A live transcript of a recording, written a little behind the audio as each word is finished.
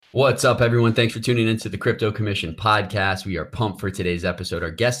What's up, everyone? Thanks for tuning into the Crypto Commission podcast. We are pumped for today's episode. Our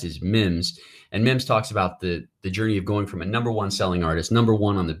guest is Mims, and Mims talks about the journey of going from a number one selling artist, number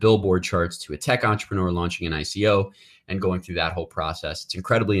one on the Billboard charts, to a tech entrepreneur launching an ICO and going through that whole process. It's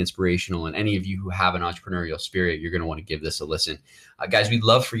incredibly inspirational, and any of you who have an entrepreneurial spirit, you're going to want to give this a listen. Guys, we'd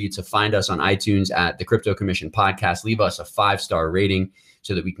love for you to find us on iTunes at the Crypto Commission podcast. Leave us a 5-star rating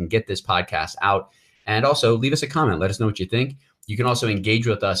so that we can get this podcast out, and also leave us a comment. Let us know what you think. You can also engage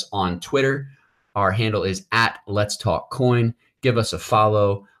with us on Twitter. Our handle is at Let's Talk Coin. Give us a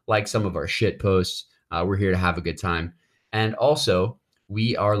follow, like some of our shit posts. We're here to have a good time. And also,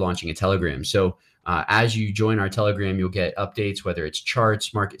 we are launching a Telegram. So as you join our Telegram, you'll get updates, whether it's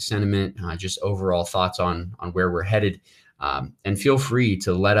charts, market sentiment, just overall thoughts on where we're headed. And feel free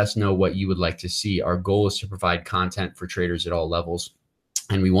to let us know what you would like to see. Our goal is to provide content for traders at all levels,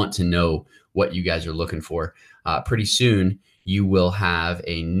 and we want to know what you guys are looking for. Pretty soon, you will have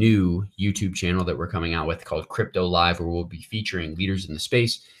a new YouTube channel that we're coming out with called Crypto Live, where we'll be featuring leaders in the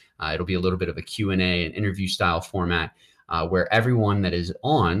space. It'll be a little bit of a Q&A and interview style format where everyone that is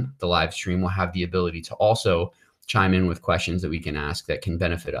on the live stream will have the ability to also chime in with questions that we can ask that can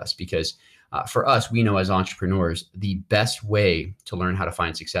benefit us. Because for us, we know as entrepreneurs, the best way to learn how to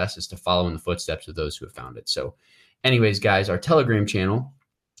find success is to follow in the footsteps of those who have found it. So anyways, guys, our Telegram channel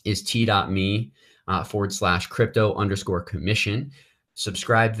is t.me /crypto_commission.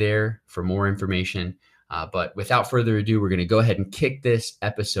 Subscribe there for more information. But without further ado, we're going to go ahead and kick this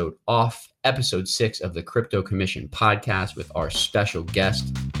episode off, episode 6 of the Crypto Commission podcast with our special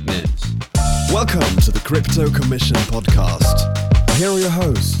guest, Mims. Welcome to the Crypto Commission podcast. Here are your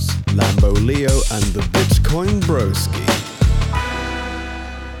hosts, Lambo Leo and the Bitcoin Broski.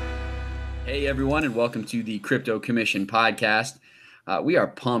 Hey, everyone, and welcome to the Crypto Commission podcast. We are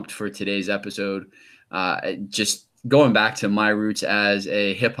pumped for today's episode. Just going back to my roots as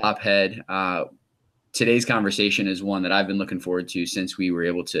a hip hop head, today's conversation is one that I've been looking forward to since we were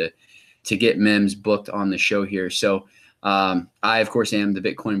able to get Mims booked on the show here. So I, of course, am the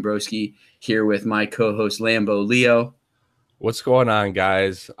Bitcoin Broski here with my co-host Lambo Leo. What's going on,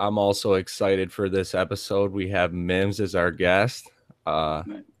 guys? I'm also excited for this episode. We have Mims as our guest.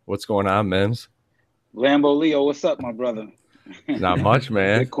 What's going on, Mims? Lambo Leo, what's up, my brother? Not much,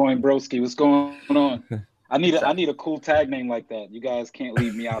 man. Bitcoin Broski, what's going on? I need a cool tag name like that. You guys can't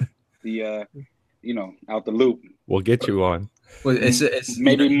leave me out the out the loop. We'll get you on. Well, it's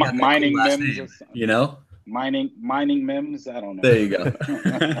maybe mining cool Mims, name, you know? Mining Mims. I don't know. There you go.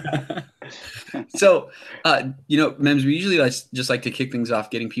 So, Mims, we usually just like to kick things off,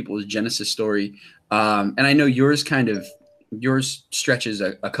 getting people's genesis story, and I know yours stretches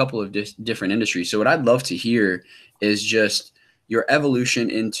a couple of different industries. So what I'd love to hear is just your evolution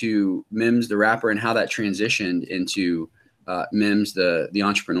into Mims the rapper and how that transitioned into Mims the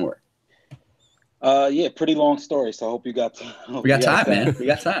entrepreneur. Yeah, pretty long story. So I hope you got time. We got time, man. We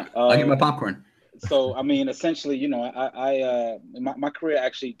got time. I'll get my popcorn. So, I mean, essentially, my career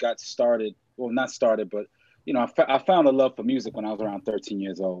actually got started. Well, not started, but, I found a love for music when I was around 13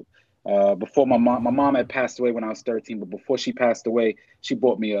 years old. Before my mom had passed away when I was 13, but before she passed away, she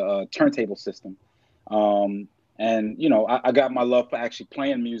bought me a turntable system. And, I got my love for actually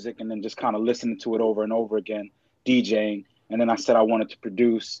playing music and then just kind of listening to it over and over again, DJing. And then I said I wanted to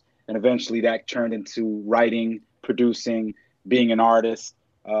produce. And eventually that turned into writing, producing, being an artist.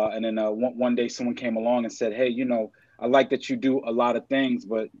 And then one day someone came along and said, hey, I like that you do a lot of things,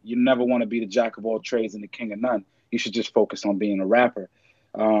 but you never want to be the jack of all trades and the king of none. You should just focus on being a rapper.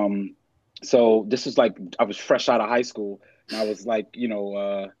 So this is like, I was fresh out of high school. And I was like,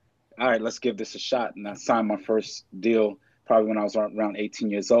 all right, let's give this a shot. And I signed my first deal probably when I was around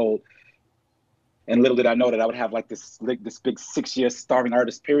 18 years old. And little did I know that I would have like this big 6-year starving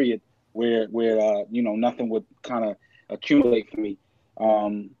artist period where nothing would kind of accumulate for me.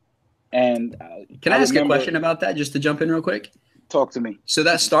 Can I ask a question about that, just to jump in real quick? Talk to me. So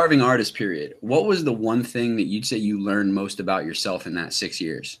that starving artist period, what was the one thing that you'd say you learned most about yourself in that 6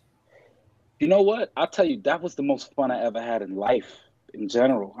 years? You know what? I'll tell you, that was the most fun I ever had in life in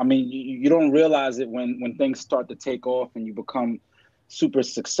general. I mean, you don't realize it when things start to take off and you become super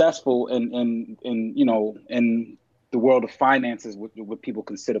successful in the world of finances, what people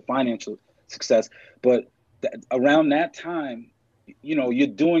consider financial success. But around that time, you're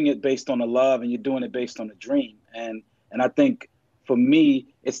doing it based on a love and you're doing it based on a dream. And I think for me,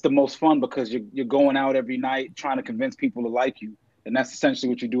 it's the most fun because you're going out every night trying to convince people to like you. And that's essentially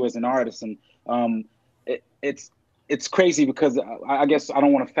what you do as an artist. And it's crazy because I guess I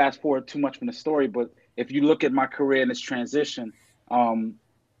don't want to fast forward too much from the story, but if you look at my career and its transition, I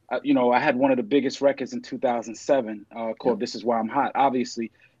had one of the biggest records in 2007 called This Is Why I'm Hot.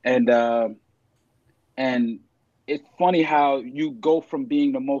 Obviously, And and it's funny how you go from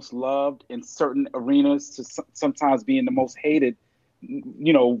being the most loved in certain arenas to sometimes being the most hated,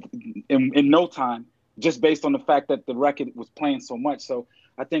 in no time, just based on the fact that the record was playing so much. So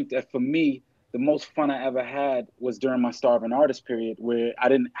I think that for me, the most fun I ever had was during my starving artist period, where I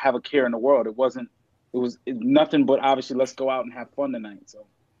didn't have a care in the world. It was nothing but obviously let's go out and have fun tonight.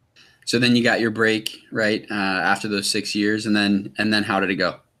 So then you got your break, right? After those 6 years, and then how did it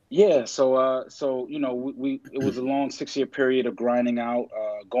go? Yeah, so it was a long 6 year period of grinding out,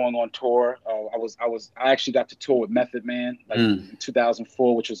 going on tour. I actually got to tour with Method Man in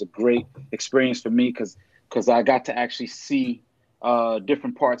 2004, which was a great experience for me because I got to actually see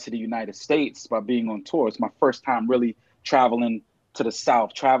different parts of the United States by being on tour. It's my first time really traveling to the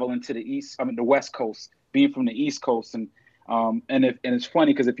South, traveling to the West Coast, being from the East Coast, and it's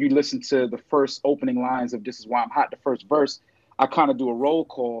funny because if you listen to the first opening lines of "This Is Why I'm Hot," the first verse, I kind of do a roll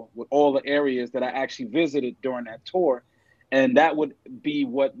call with all the areas that I actually visited during that tour. And that would be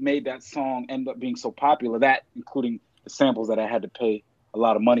what made that song end up being so popular, that including the samples that I had to pay a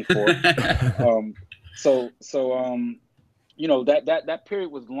lot of money for. That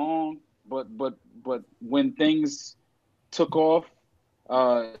period was long, but when things took off,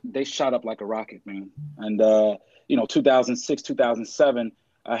 they shot up like a rocket, man. And 2006, 2007,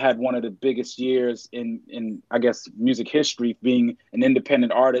 I had one of the biggest years in I guess music history, being an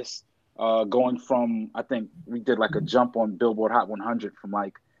independent artist, going from, I think we did like a jump on Billboard Hot 100 from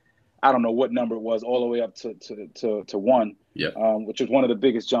like, I don't know what number it was, all the way up to one, which was one of the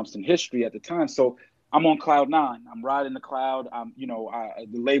biggest jumps in history at the time. So I'm on cloud nine. I'm riding the cloud. The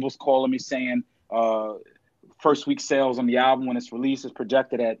label's calling me saying first week sales on the album when it's released is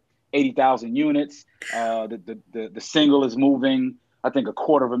projected at 80,000 units. The single is moving, I think,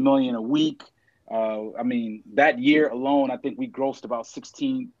 250,000 a week. That year alone, I think we grossed about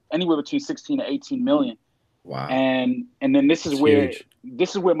anywhere between 16 to 18 million. Wow. And then this is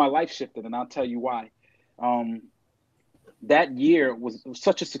where my life shifted, and I'll tell you why. That year was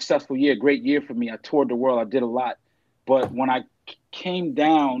such a successful year, great year for me. I toured the world, I did a lot. But when I came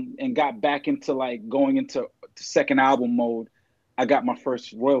down and got back into like going into second album mode, I got my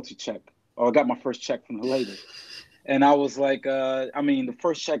first royalty check, or I got my first check from the label. And I was like, the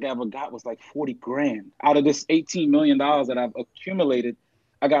first check I ever got was like 40 grand. Out of this $18 million that I've accumulated,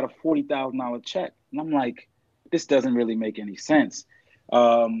 I got a $40,000 check. And I'm like, this doesn't really make any sense.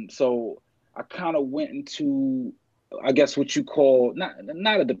 So I kind of went into, I guess what you call,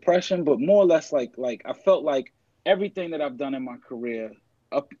 not a depression, but more or less like I felt like everything that I've done in my career,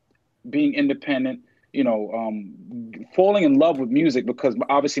 being independent, falling in love with music, because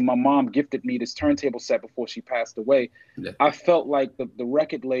obviously my mom gifted me this turntable set before she passed away. Yeah. I felt like the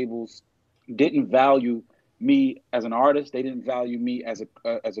record labels didn't value me as an artist. They didn't value me as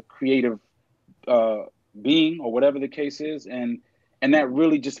a creative being, or whatever the case is. And that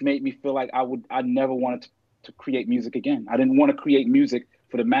really just made me feel like I never wanted to create music again. I didn't want to create music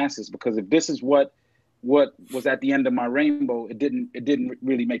for the masses, because if this is what was at the end of my rainbow, it didn't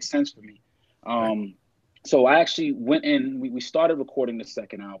really make sense for me. Right. So I actually went in, we started recording the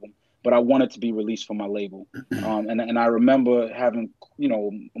second album, but I wanted to be released from my label. And I remember having,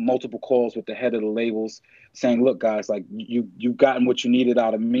 multiple calls with the head of the labels saying, look, guys, like you've gotten what you needed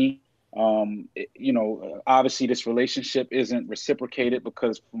out of me. Obviously this relationship isn't reciprocated,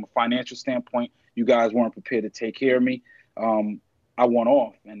 because from a financial standpoint, you guys weren't prepared to take care of me. I want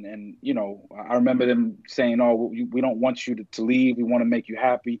off. And I remember them saying, oh, we don't want you to leave. We want to make you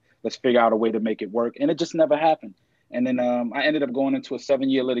happy. Let's figure out a way to make it work. And it just never happened. And then I ended up going into a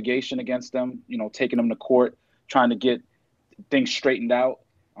 7-year litigation against them, taking them to court, trying to get things straightened out.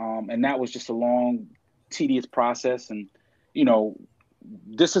 And that was just a long, tedious process. And,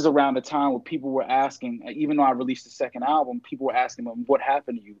 this is around the time where people were asking, even though I released the second album, people were asking them, what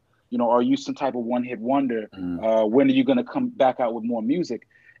happened to you? Are you some type of one-hit wonder? When are you going to come back out with more music?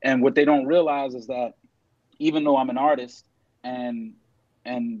 And what they don't realize is that even though I'm an artist and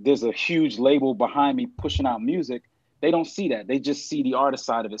there's a huge label behind me pushing out music, they don't see that. They just see the artist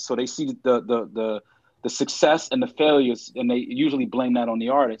side of it. So they see the success and the failures, and they usually blame that on the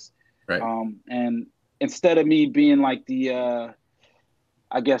artist. Right. And instead of me being like the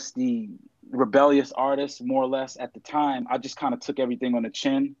rebellious artist, more or less at the time, I just kind of took everything on the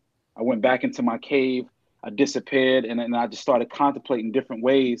chin. I went back into my cave, I disappeared, and then I just started contemplating different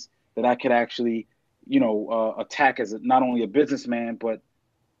ways that I could actually, attack as not only a businessman, but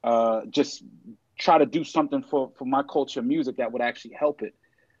just try to do something for my culture of music that would actually help it.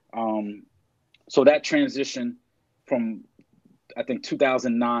 So that transition from, I think,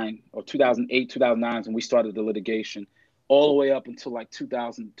 2009 or 2008, 2009 when we started the litigation, all the way up until like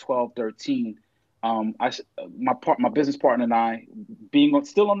 2012, 13. My business partner and I,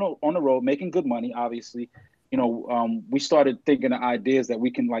 still on the road, making good money, obviously, we started thinking of ideas that we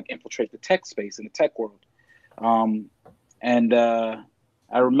can like infiltrate the tech space in the tech world.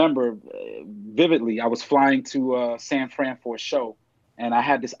 I remember vividly, I was flying to San Fran for a show, and I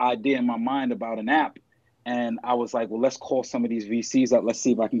had this idea in my mind about an app. And I was like, well, let's call some of these VCs up. Let's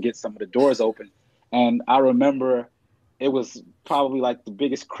see if I can get some of the doors open. And I remember it was probably like the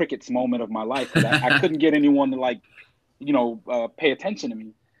biggest crickets moment of my life, because I couldn't get anyone to pay attention to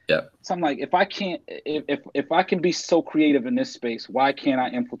me. Yeah. So I'm like, if I can be so creative in this space, why can't I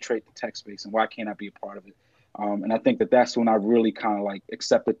infiltrate the tech space, and why can't I be a part of it? And I think that's when I really kind of like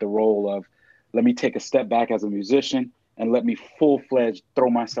accepted the role of, let me take a step back as a musician and let me full-fledged throw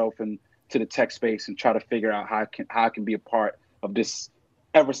myself into the tech space and try to figure out how I can be a part of this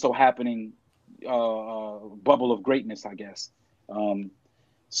ever so happening bubble of greatness, I guess.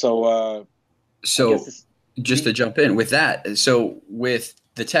 So just to jump in with that, so with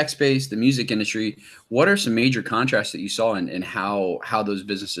the tech space, the music industry, what are some major contrasts that you saw in how those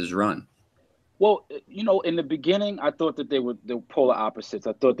businesses run? Well, in the beginning, I thought that they were polar opposites.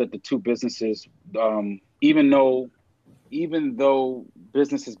 I thought that the two businesses, even though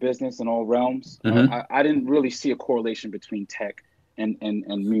business is business in all realms, I didn't really see a correlation between tech and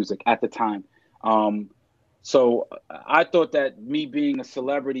music at the time. So I thought that me being a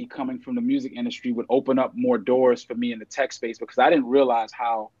celebrity coming from the music industry would open up more doors for me in the tech space, because I didn't realize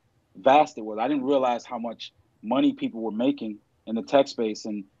how vast it was. I didn't realize how much money people were making in the tech space,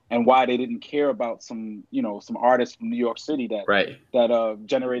 and why they didn't care about some artists from New York City that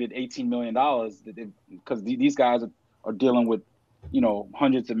generated $18 million, because these guys are dealing with,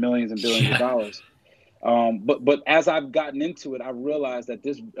 hundreds of millions and billions of dollars. But as I've gotten into it, I realized that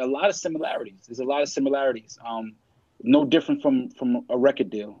there's a lot of similarities. No different from a record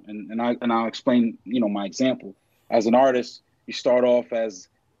deal. And I'll explain, my example. As an artist, you start off as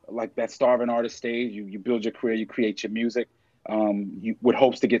like that starving artist stage. You build your career, you create your music. You with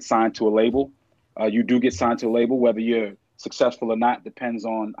hopes to get signed to a label. You do get signed to a label, whether you're successful or not depends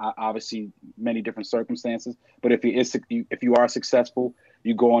on obviously many different circumstances. But if you are successful,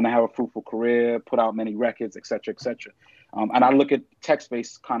 you go on to have a fruitful career, put out many records, et cetera, et cetera. And I look at tech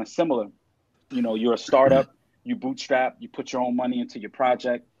space kind of similar. You're a startup, you bootstrap, you put your own money into your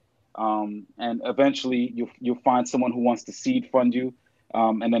project, and eventually you'll find someone who wants to seed fund you.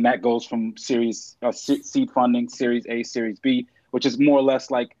 And then that goes from seed funding, Series A, Series B, which is more or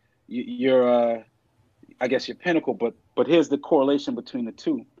less like your pinnacle. But here's the correlation between the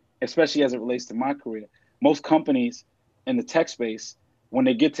two, especially as it relates to my career. Most companies in the tech space, when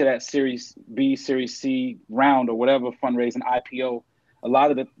they get to that Series B, Series C round or whatever fundraising, IPO, a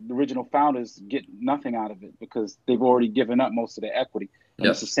lot of the original founders get nothing out of it because they've already given up most of their equity. And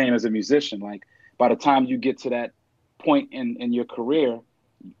It's the same as a musician. Like by the time you get to that point in your career,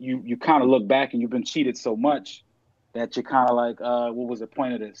 you kind of look back and you've been cheated so much that you're kind of like, what was the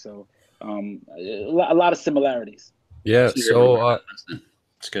point of this? So a lot of similarities. Yeah. So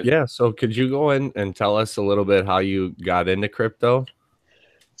it's good. Yeah. So could you go in and tell us a little bit how you got into crypto?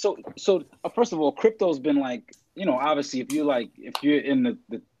 So first of all, crypto's been like, obviously if you're in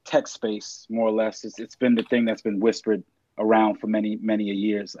the tech space, more or less, it's been the thing that's been whispered around for many, many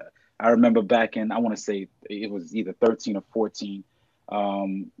years. I remember back in, I want to say it was either 13 or 14.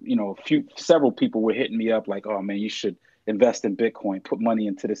 Several people were hitting me up like, oh man, you should invest in Bitcoin, put money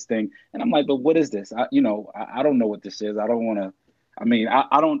into this thing. And I'm like, but what is this? I don't know what this is. I don't want to,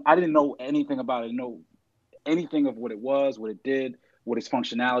 I didn't know anything about it, know anything of what it was, what it did, what its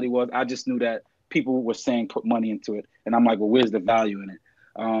functionality was. I just knew that people were saying put money into it. And I'm like, well, where's the value in it?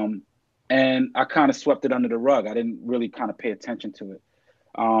 And I kind of swept it under the rug. I didn't really kind of pay attention to it.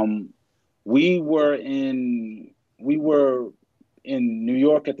 We were in New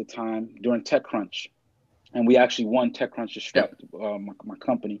York at the time during TechCrunch, and we actually won TechCrunch Disrupt, my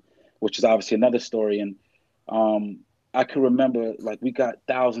company, which is obviously another story. And I can remember like we got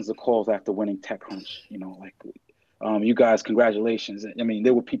thousands of calls after winning TechCrunch. You guys, congratulations. I mean,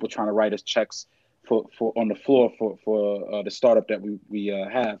 there were people trying to write us checks for on the floor for the startup that we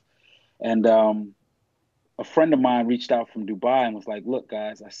have, and a friend of mine reached out from Dubai and was like, look,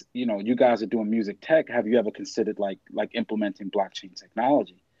 guys, you guys are doing music tech. Have you ever considered like implementing blockchain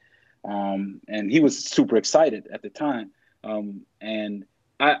technology? And he was super excited at the time. And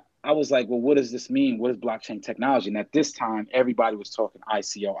I was like, well, what does this mean? What is blockchain technology? And at this time, everybody was talking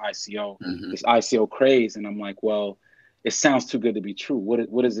ICO, this ICO craze. And I'm like, well, it sounds too good to be true.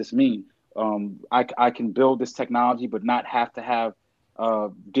 What does this mean? I can build this technology, but not have to have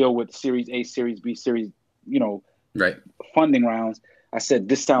deal with Series A, Series B, Series, Right. funding rounds, I said,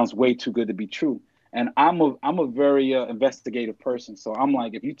 this sounds way too good to be true. And I'm a very investigative person. So I'm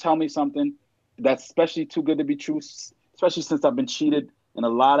like, if you tell me something that's especially too good to be true, especially since I've been cheated in a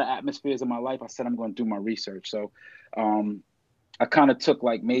lot of atmospheres in my life, I said, I'm going to do my research. So I kind of took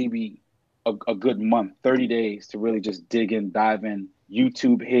like maybe a good month, 30 days to really just dig in, dive in,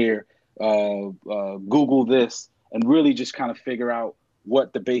 YouTube here, Google this, and really just kind of figure out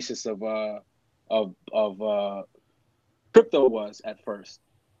what the basis of crypto was at first.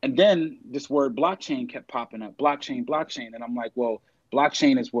 And then this word blockchain kept popping up, blockchain, blockchain. And I'm like, well,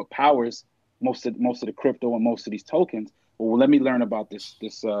 blockchain is what powers most of the crypto and most of these tokens. Well, let me learn about this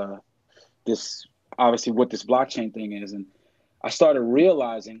obviously what this blockchain thing is. And I started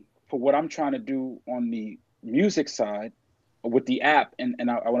realizing for what I'm trying to do on the music side with the app, and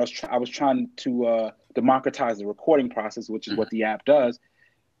I was trying to democratize the recording process, which is what the app does.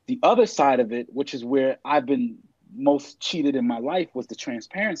 The other side of it, which is where I've been most cheated in my life, was the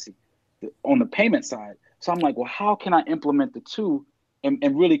transparency on the payment side. So I'm like, well, how can I implement the two and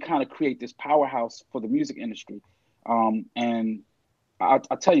really kind of create this powerhouse for the music industry? And I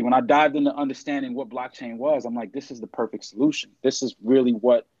tell you, when I dived into understanding what blockchain was, I'm like, this is the perfect solution. This is really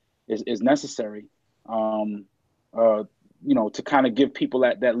what is necessary, to kind of give people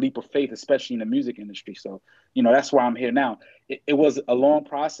that leap of faith, especially in the music industry. So, that's why I'm here now. It was a long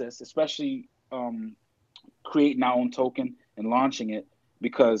process, especially creating our own token and launching it,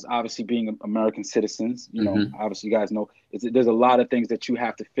 because obviously being American citizens, obviously you guys know, there's a lot of things that you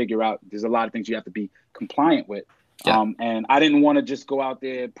have to figure out. There's a lot of things you have to be compliant with. Yeah. And I didn't want to just go out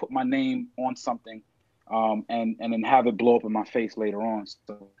there, put my name on something, and then have it blow up in my face later on.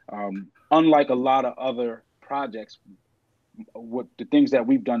 So unlike a lot of other projects, what the things that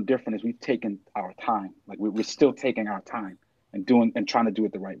we've done different is we've taken our time. Like we're still taking our time and trying to do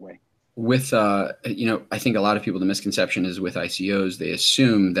it the right way. With, I think a lot of people, the misconception is with ICOs, they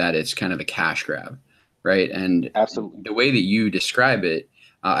assume that it's kind of a cash grab, right? And absolutely, the way that you describe it,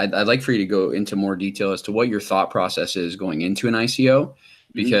 I'd like for you to go into more detail as to what your thought process is going into an ICO,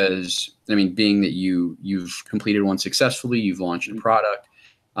 because being that you've completed one successfully, you've launched a product,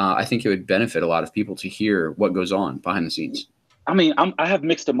 I think it would benefit a lot of people to hear what goes on behind the scenes. I have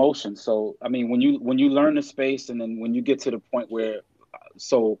mixed emotions. So, when you learn the space, and then when you get to the point where,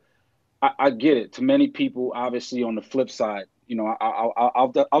 I get it. To many people, obviously, on the flip side,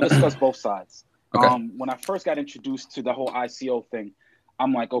 I'll discuss both sides. Okay. When I first got introduced to the whole ICO thing,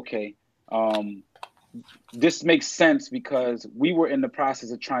 I'm like, okay, this makes sense, because we were in the process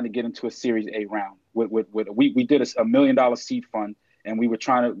of trying to get into a Series A round. We did a $1 million seed fund, and we were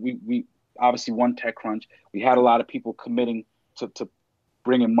trying to we obviously won TechCrunch. We had a lot of people committing to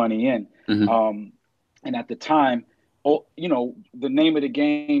bringing money in, and at the time, the name of the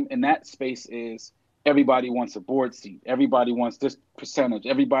game in that space is everybody wants a board seat. Everybody wants this percentage.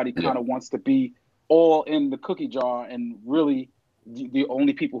 Everybody kind of wants to be all in the cookie jar, and really the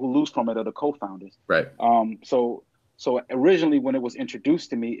only people who lose from it are the co-founders. Right. So originally when it was introduced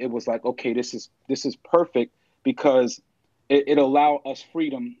to me, it was like, okay, this is perfect, because it allows us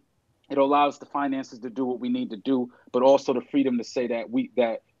freedom. It allows the finances to do what we need to do, but also the freedom to say that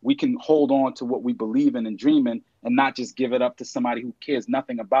we can hold on to what we believe in and dream in, and not just give it up to somebody who cares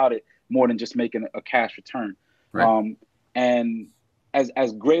nothing about it more than just making a cash return. Right. And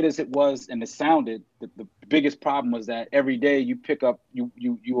as great as it was and it sounded, the biggest problem was that every day you pick up, you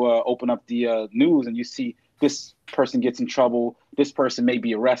open up the news, and you see this person gets in trouble, this person may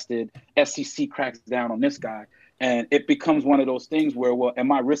be arrested, SEC cracks down on this guy. And it becomes one of those things where, well,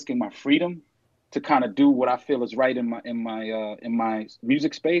 am I risking my freedom to kind of do what I feel is right in my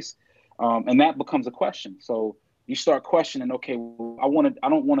music space? And that becomes a question. So you start questioning, okay, well, I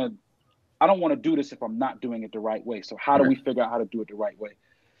don't want to do this if I'm not doing it the right way. So how do we figure out how to do it the right way?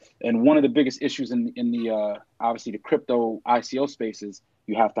 And one of the biggest issues in the obviously the crypto ICO space is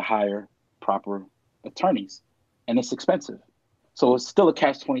you have to hire proper attorneys, and it's expensive. So it's still a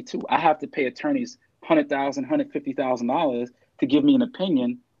catch-22. I have to pay attorneys $100,000, $150,000 to give me an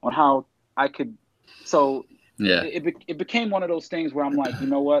opinion on how I could. So it became one of those things where I'm like, you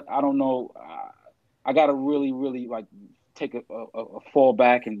know what? I don't know. I got to really, really like take a fall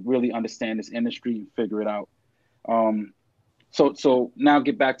back and really understand this industry and figure it out. So now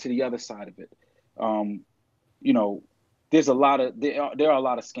get back to the other side of it. There's there are a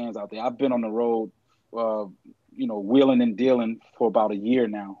lot of scams out there. I've been on the road, wheeling and dealing for about a year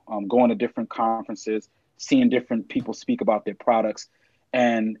now, going to different conferences, seeing different people speak about their products.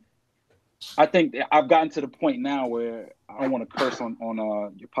 And I think I've gotten to the point now where I don't want to curse on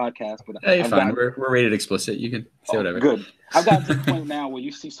your podcast, but Hey, I've fine. gotten, We're rated explicit. You can say whatever. good. I've gotten to the point now where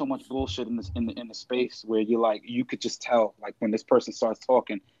you see so much bullshit in the space where you're like, you could just tell, like, when this person starts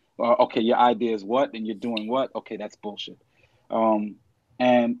talking, okay, your idea is what, and you're doing what? Okay, that's bullshit.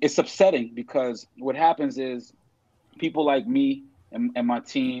 And it's upsetting because what happens is people like me and my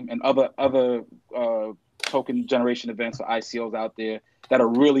team and other token generation events or ICOs out there that are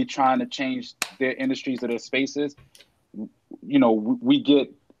really trying to change their industries or their spaces, you know, we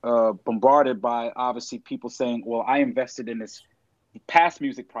get bombarded by obviously people saying, well, I invested in this past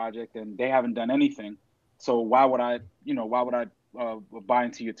music project and they haven't done anything. So why would I buy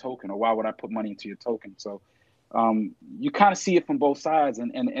into your token, or why would I put money into your token? So you kind of see it from both sides,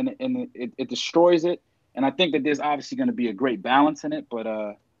 and it destroys it. And I think that there's obviously going to be a great balance in it,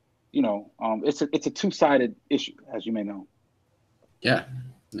 but it's a two-sided issue, as you may know. Yeah.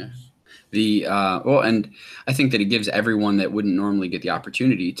 Well, and I think that it gives everyone that wouldn't normally get the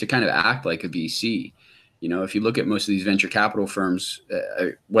opportunity to kind of act like a VC. You know, if you look at most of these venture capital firms,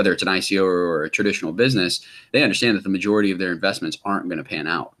 whether it's an ICO or a traditional business, they understand that the majority of their investments aren't going to pan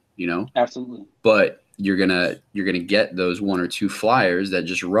out. You know, absolutely. But you're gonna get those one or two flyers that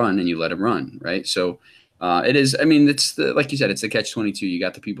just run, and you let them run, right? So it is. I mean, it's like you said, it's the catch-22. You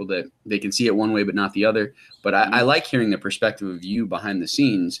got the people that they can see it one way but not the other. But I like hearing the perspective of you behind the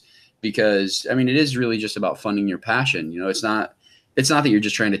scenes, because I mean, it is really just about funding your passion. You know, it's not that you're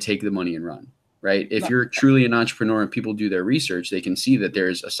just trying to take the money and run, right? If you're truly an entrepreneur and people do their research, they can see that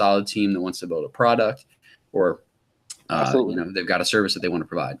there's a solid team that wants to build a product, or they've got a service that they want to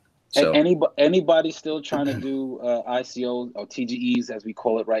provide. So anybody still trying to do ICOs or TGEs, as we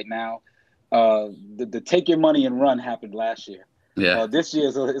call it right now, the take your money and run happened last year. Yeah. This year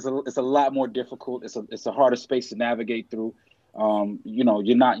is a lot more difficult. It's a harder space to navigate through.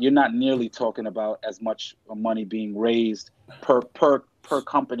 You're not nearly talking about as much money being raised per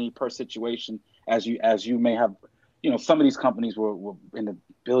company, per situation as you may have. You know, some of these companies were in the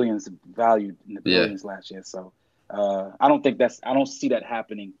billions, valued in the billions last year. So I don't see that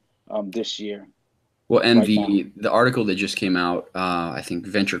happening this year. Well, and the article that just came out, I think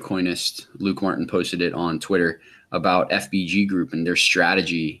venture coinist Luke Martin posted it on Twitter about FBG Group and their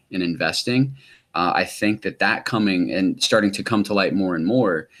strategy in investing. I think that coming and starting to come to light more and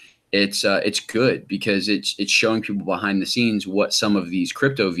more, it's good, because it's showing people behind the scenes what some of these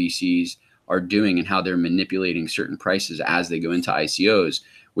crypto VCs are doing and how they're manipulating certain prices as they go into ICOs,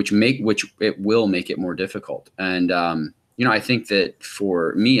 which it will make it more difficult. And I think that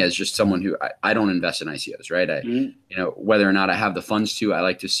for me, as just someone who I don't invest in ICOs, right? Whether or not I have the funds to, I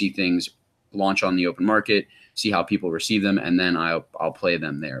like to see things launch on the open market, see how people receive them, and then I'll play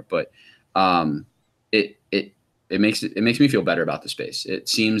them there. But it makes me feel better about the space. It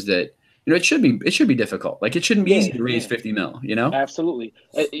seems that it should be difficult. Like, it shouldn't be easy to raise 50 mil. Absolutely.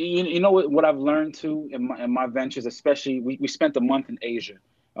 You know what I've learned too in my ventures, especially we spent a month in Asia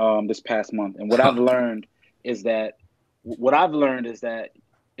this past month, and what I've learned is that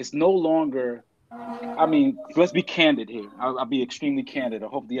it's no longer. I mean, let's be candid here. I'll be extremely candid. I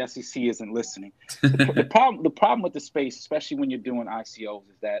hope the SEC isn't listening. The problem with the space, especially when you're doing ICOs,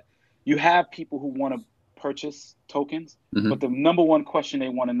 is that you have people who want to purchase tokens, but the number one question they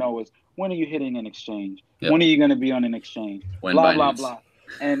want to know is, when are you hitting an exchange? Yep. When are you going to be on an exchange? Blah blah.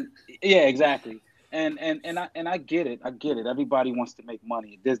 And yeah, exactly. And I get it. Everybody wants to make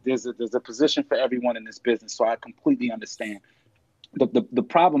money. There's a position for everyone in this business, so I completely understand. The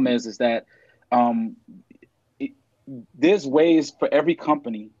problem is that there's ways for every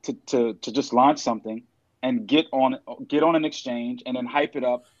company to just launch something and get on an exchange and then hype it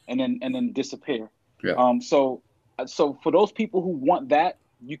up and then disappear. Yeah. So for those people who want that,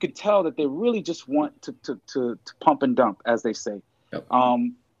 you could tell that they really just want to pump and dump, as they say. Yep.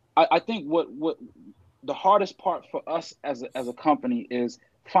 I think what the hardest part for us as a company is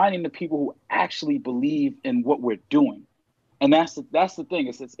finding the people who actually believe in what we're doing. And that's the thing.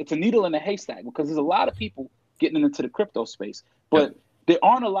 It's a needle in a haystack, because there's a lot of people getting into the crypto space, but there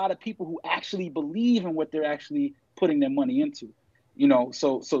aren't a lot of people who actually believe in what they're actually putting their money into.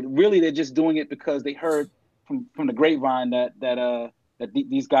 So really they're just doing it because they heard from the grapevine that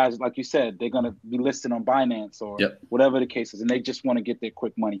these guys, like you said, they're going to be listed on Binance or whatever the case is, and they just want to get their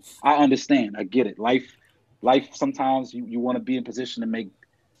quick money. I understand. I get it. Life sometimes you want to be in position to make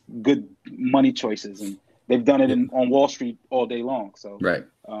good money choices, and they've done it on Wall Street all day long. So, right.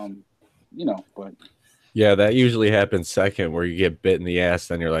 But yeah, that usually happens second, where you get bit in the ass.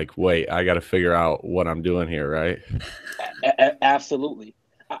 Then you're like, wait, I got to figure out what I'm doing here, right? Absolutely.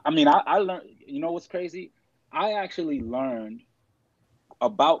 I mean, I learned. You know what's crazy? I actually learned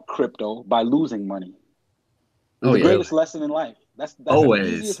about crypto by losing money. Oh, The yeah. greatest lesson in life. That's Always.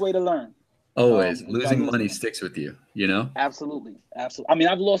 the easiest way to learn. Always. Is Losing money sticks with you, you know? Absolutely. I mean,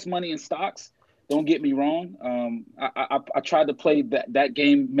 I've lost money in stocks. Don't get me wrong. I tried to play that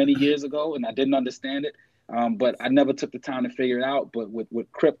game many years ago, and I didn't understand it. But I never took the time to figure it out. But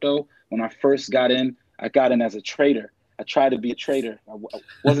with crypto, when I first got in, I got in as a trader. I tried to be a trader. I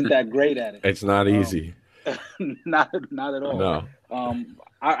wasn't that great at it. It's not easy. Not at all. No.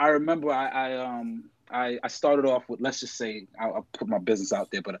 I remember I started off with, let's just say, I'll put my business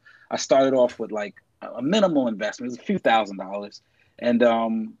out there, but I started off with like a minimal investment. It was a few $1,000s. And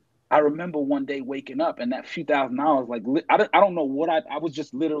I remember one day waking up and that few $1,000, like, I don't know what I was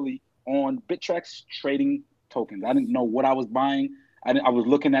just literally on Bittrex trading tokens. I didn't know what I was buying. I was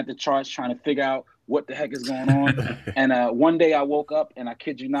looking at the charts trying to figure out what the heck is going on. And one day I woke up and I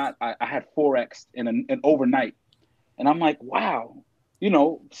kid you not, I had Forex in an overnight. And I'm like, wow, you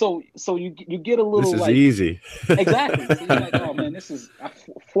know, so you get a little, this is like, easy. Exactly. So you're like, oh man, this is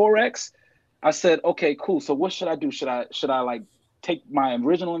Forex. I said, okay, cool. So what should I do? Should I like take my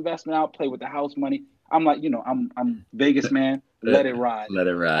original investment out, play with the house money? I'm like, you know, I'm Vegas man. Let it ride. Let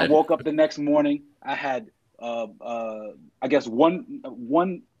it ride. I woke up the next morning. I had, I guess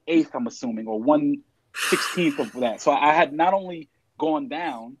 1/8, I'm assuming, or 1/16 of that. So I had not only gone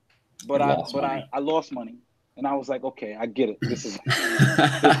down, but I lost money. And I was like, okay, I get it. This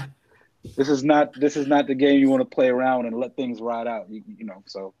is not the game you want to play around and let things ride out. You know,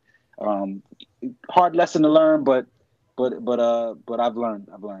 so hard lesson to learn, but I've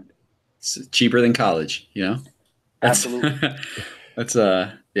learned. It's cheaper than college, you know? Absolutely. That's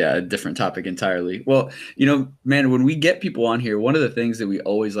a different topic entirely. Well, you know, man, when we get people on here, one of the things that we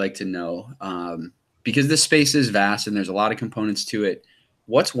always like to know, because this space is vast and there's a lot of components to it,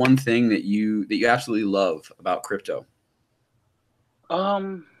 what's one thing that you absolutely love about crypto? I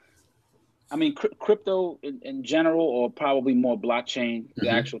mean, crypto in general, or probably more blockchain, the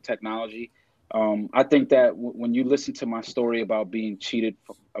actual technology. I think that when you listen to my story about being cheated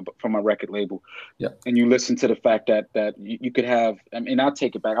from my record label, and you listen to the fact that you could have, I mean, I'll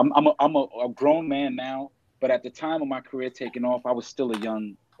take it back. I'm a grown man now, but at the time of my career taking off, I was still a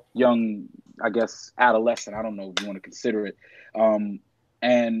young, I guess, adolescent. I don't know if you want to consider it.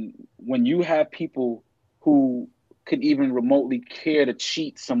 And when you have people who could even remotely care to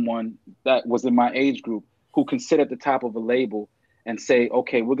cheat someone that was in my age group, who can sit at the top of a label and say,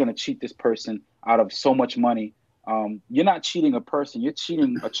 okay, we're going to cheat this person out of so much money. You're not cheating a person, you're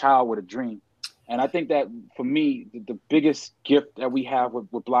cheating a child with a dream. And I think that for me, the biggest gift that we have with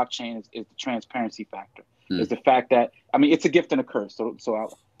blockchain is the transparency factor. Is the fact that, I mean, it's a gift and a curse.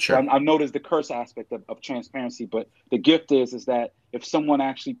 I noticed the curse aspect of transparency, but the gift is that if someone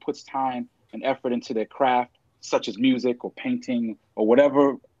actually puts time and effort into their craft, such as music or painting or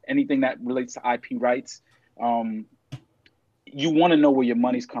whatever, anything that relates to IP rights, you want to know where your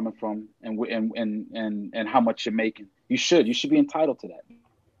money's coming from and how much you're making. You should be entitled to that,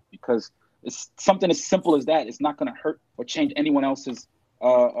 because it's something as simple as that. It's not going to hurt or change anyone else's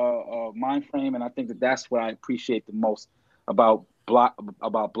mind frame. And I think that's what I appreciate the most about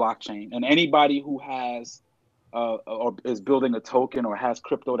blockchain. And anybody who has or is building a token or has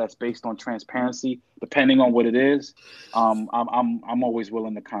crypto that's based on transparency, depending on what it is, I'm always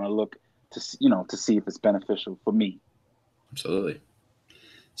willing to kind of look to see if it's beneficial for me. Absolutely.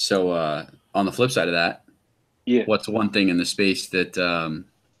 So on the flip side of that, what's one thing in the space that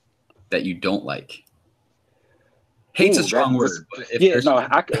that you don't like? Hate's a strong word.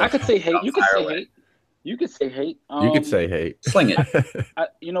 I could say hate. You could say hate. You could say hate. You could say hate. Sling it.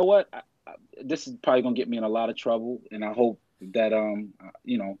 You know what? This is probably gonna get me in a lot of trouble, and I hope that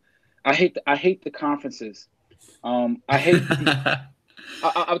I hate the conferences. I hate.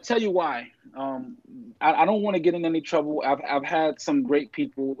 I'll tell you why. I don't want to get in any trouble. I've had some great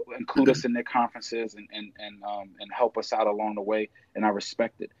people include us in their conferences and help us out along the way, and I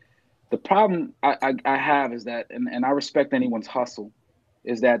respect it. The problem I have is that, and I respect anyone's hustle,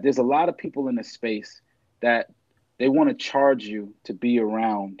 is that there's a lot of people in this space that they want to charge you to be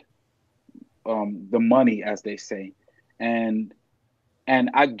around the money, as they say. And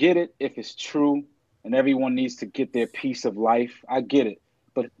I get it if it's true and everyone needs to get their piece of life. I get it.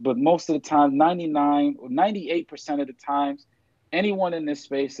 But most of the time, 99 or 98% of the times, anyone in this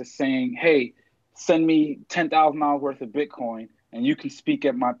space is saying, hey, send me $10,000 worth of Bitcoin and you can speak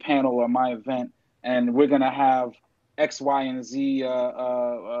at my panel or my event, and we're going to have X, Y, and Z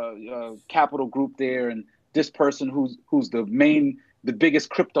capital group there, and this person who's the biggest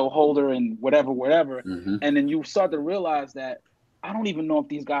crypto holder and whatever. Mm-hmm. And then you start to realize that I don't even know if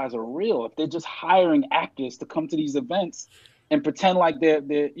these guys are real, if they're just hiring actors to come to these events and pretend like they're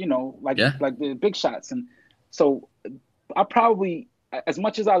like they're big shots. And so I probably, as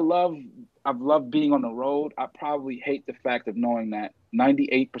much as I've loved being on the road, I probably hate the fact of knowing that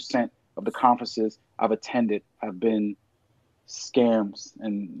 98% of the conferences I've attended have been scams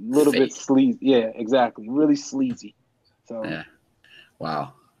and a little bit sleazy. Yeah, exactly. Really sleazy. So yeah.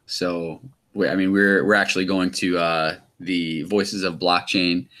 Wow. So we're actually going to the Voices of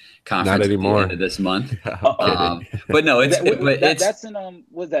Blockchain conference Not anymore. at the end of this month. I'm kidding. But no, it's that's in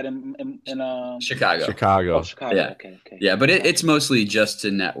what's that in Chicago. Chicago. Chicago. Yeah. Okay. Yeah, but it's mostly just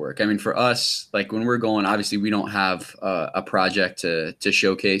to network. I mean, for us, like when we're going, obviously we don't have a project to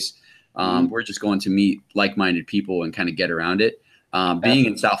showcase. We're just going to meet like-minded people and kind of get around it. Being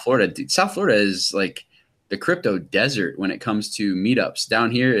in South Florida is like the crypto desert when it comes to meetups. Down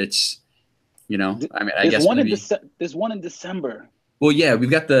here, it's, I guess there's one in December. Well, yeah, we've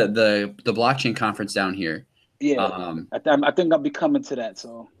got the blockchain conference down here. Yeah, I think I'll be coming to that.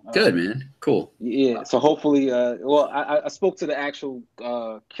 So good, man. Cool. Yeah. So hopefully, I spoke to the actual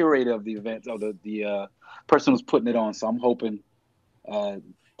curator of the event, or the person who's putting it on. So I'm hoping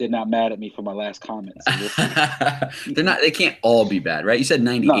they're not mad at me for my last comment. So they're not. They can't all be bad, right? You said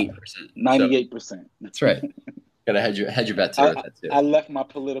 98%. 98%. That's right. Gotta hedge your bets with that too. I left my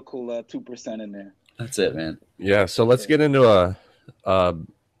political 2% in there. That's it, man. Yeah. So let's get into a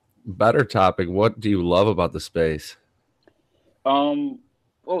better topic. What do you love about the space? Well,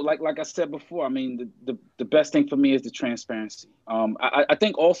 like I said before, I mean, the best thing for me is the transparency. I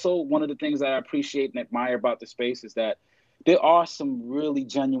think also one of the things that I appreciate and admire about the space is that there are some really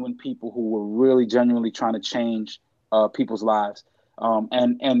genuine people who were really genuinely trying to change people's lives.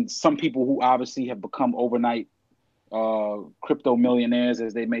 And some people who obviously have become overnight crypto millionaires,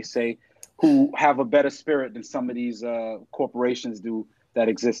 as they may say, who have a better spirit than some of these corporations do that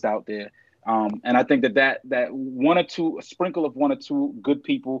exist out there. And I think that a sprinkle of one or two good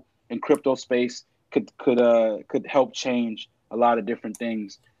people in crypto space could help change a lot of different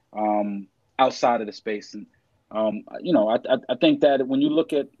things outside of the space. And I think that when you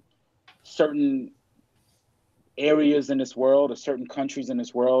look at certain areas in this world or certain countries in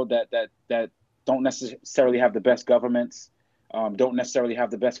this world that don't necessarily have the best governments, don't necessarily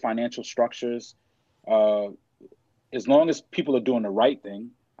have the best financial structures, as long as people are doing the right thing,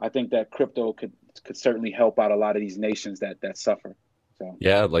 I think that crypto could certainly help out a lot of these nations that suffer. So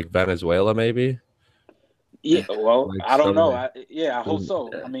yeah, like Venezuela, maybe. Yeah, well, like I don't know. I hope so.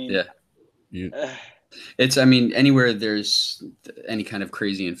 I mean, it's. I mean, anywhere there's any kind of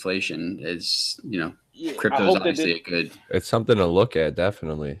crazy inflation is, crypto is obviously a good. It's something to look at,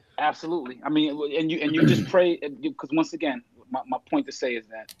 definitely. Absolutely. I mean, and you just pray, because once again, my point to say is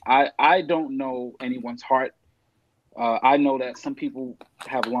that I don't know anyone's heart. I know that some people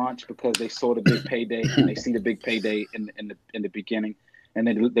have launched because they saw the big payday and they see the big payday in the beginning, and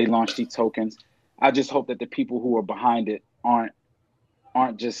then they launch these tokens. I just hope that the people who are behind it aren't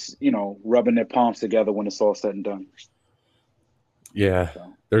just rubbing their palms together when it's all said and done. Yeah,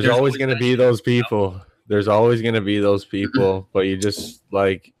 so, there's always going to be those people. There's always going to be those people, but you just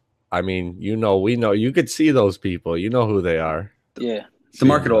we know you could see those people. You know who they are. Yeah, the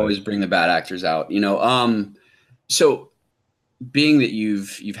market will always bring the bad actors out. So being that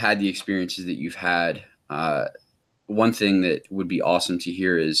you've had the experiences that you've had, one thing that would be awesome to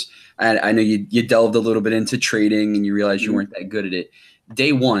hear is, I know you delved a little bit into trading and you realized you weren't that good at it.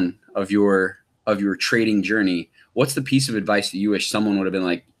 Day one of your trading journey, what's the piece of advice that you wish someone would have been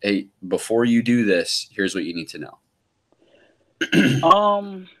like, hey, before you do this, here's what you need to know?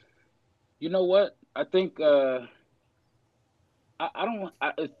 You know what? I think it's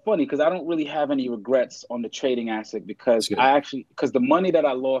funny because I don't really have any regrets on the trading aspect because the money that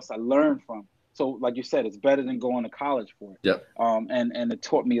I lost, I learned from. So like you said, it's better than going to college for it. Yep. And it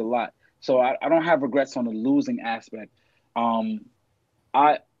taught me a lot. So I don't have regrets on the losing aspect.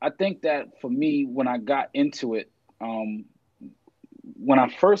 I think that for me, when I got into it, when I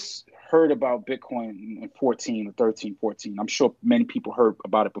first heard about Bitcoin in 14, I'm sure many people heard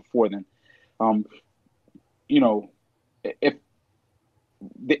about it before then. If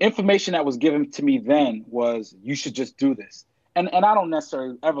the information that was given to me then was, you should just do this. And I don't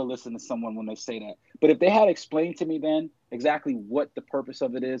necessarily ever listen to someone when they say that. But if they had explained to me then exactly what the purpose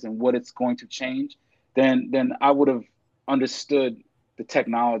of it is and what it's going to change, then I would have understood the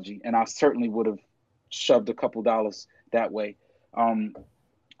technology, and I certainly would have shoved a couple dollars that way.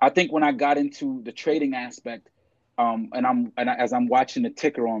 I think when I got into the trading aspect, as I'm watching the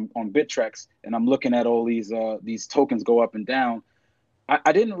ticker on Bittrex, and I'm looking at all these tokens go up and down,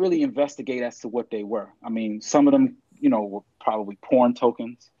 I didn't really investigate as to what they were. I mean, some of them, were probably porn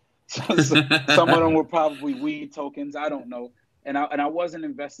tokens. Some of them were probably weed tokens. I don't know. and I wasn't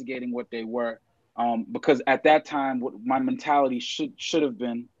investigating what they were, because at that time, what my mentality should have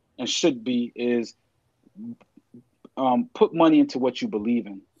been and should be is, put money into what you believe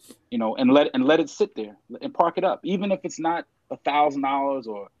in, and let it sit there and park it up, even if it's not $1,000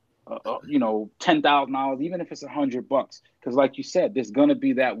 or $10,000, even if it's $100, because like you said, there's gonna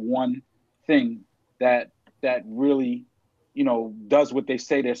be that one thing that really, does what they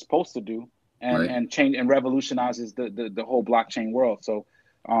say they're supposed to do, and change and revolutionizes the whole blockchain world. So,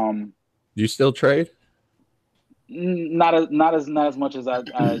 you still trade? not as much as I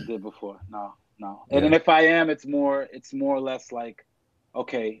did before. No. And, and if I am, it's more or less like,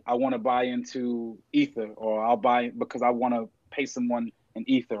 okay, I want to buy into Ether, or I'll buy because I want to pay someone in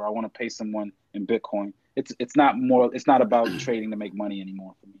Ether, or I want to pay someone in Bitcoin. It's not about trading to make money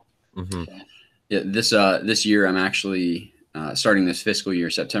anymore for me. Mm-hmm. So. Yeah, this year I'm actually starting this fiscal year,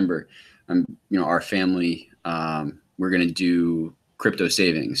 September. Our family, we're going to do crypto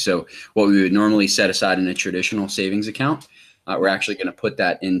savings. So what we would normally set aside in a traditional savings account, we're actually going to put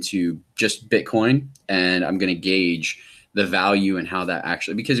that into just Bitcoin, and I'm going to gauge the value and how that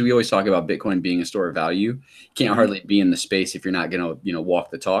actually, because we always talk about Bitcoin being a store of value. You can't hardly be in the space if you're not going to,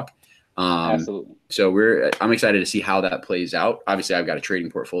 walk the talk. Absolutely. So I'm excited to see how that plays out. Obviously I've got a trading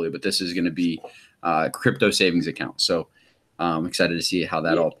portfolio, but this is going to be a crypto savings account. So I'm excited to see how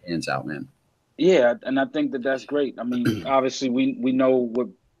that all pans out, man. Yeah. And I think that's great. I mean, obviously we know what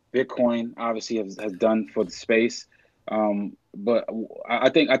Bitcoin obviously has done for the space. But I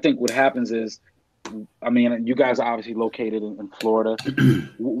think what happens is, I mean, you guys are obviously located in Florida.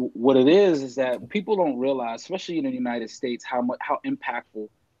 What it is that people don't realize, especially in the United States, how impactful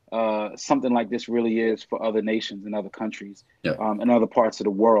something like this really is for other nations and other countries, and other parts of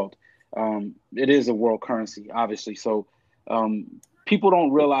the world. It is a world currency, obviously. So people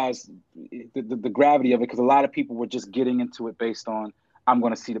don't realize the gravity of it, because a lot of people were just getting into it based on, I'm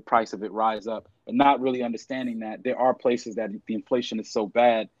going to see the price of it rise up, and not really understanding that there are places that the inflation is so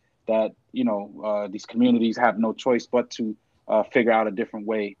bad that these communities have no choice but to figure out a different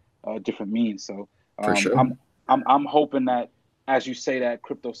way, different means. So For sure. I'm hoping that, as you say, that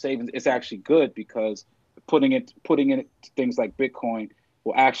crypto savings is actually good, because putting in things like Bitcoin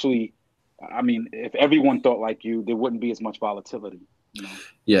will actually, I mean, if everyone thought like you, there wouldn't be as much volatility.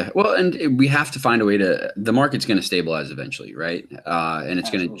 Yeah. Well, and we have to find a way the market's going to stabilize eventually, right? And it's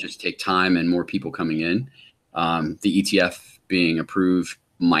going to just take time and more people coming in. The ETF being approved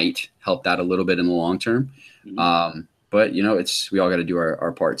might help that a little bit in the long term. But we all got to do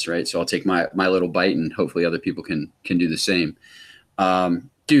our parts, right? So I'll take my little bite, and hopefully other people can do the same.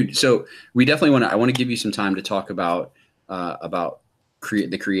 Dude, so we definitely I want to give you some time to talk about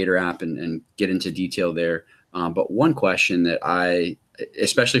the Creator app and get into detail there. But one question that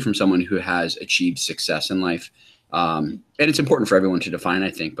especially from someone who has achieved success in life, and it's important for everyone to define, I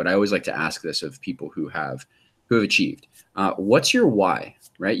think, but I always like to ask this of people who have achieved. What's your why,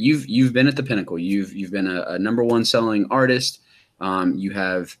 right? You've been at the pinnacle. You've been a number one selling artist. You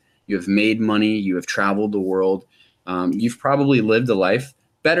have made money. You have traveled the world. You've probably lived a life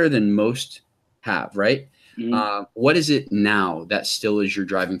better than most have, right? What is it now that still is your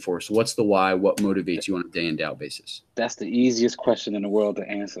driving force? What's the why? What motivates you on a day in, day out basis? That's the easiest question in the world to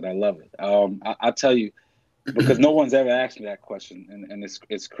answer. I love it. I'll tell you, because no one's ever asked me that question, and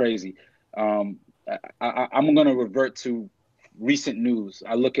it's crazy. I'm going to revert to recent news.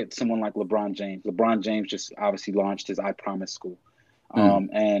 I look at someone like LeBron James. LeBron James just obviously launched his I Promise school.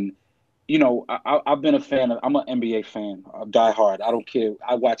 And, I've been a fan I'm an NBA fan, die hard. I don't care.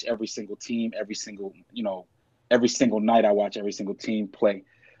 I watch every single team, every single night I watch every single team play.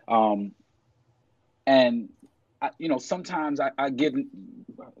 And, sometimes I get,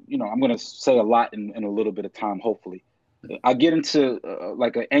 I'm going to say a lot in a little bit of time, hopefully. I get into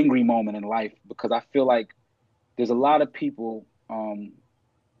like an angry moment in life, because I feel like there's a lot of people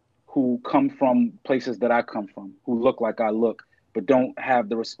who come from places that I come from, who look like I look, but don't have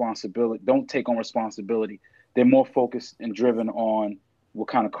the responsibility, don't take on responsibility. They're more focused and driven on what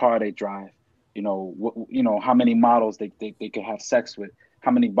kind of car they drive, how many models they can have sex with,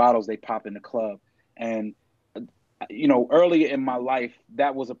 how many bottles they pop in the club. And earlier in my life,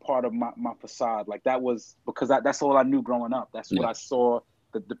 that was a part of my facade. Like that was because that's all I knew growing up. That's what I saw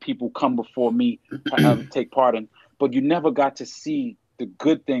the people come before me take part in. But you never got to see the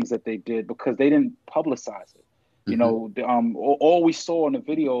good things that they did, because they didn't publicize it. All we saw in the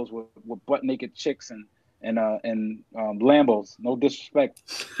videos were butt naked chicks and Lambos. No disrespect,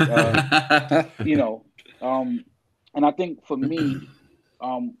 And I think for me,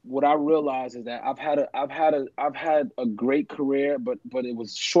 what I realized is that I've had a great career, but it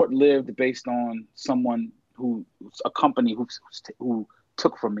was short lived based on someone a company who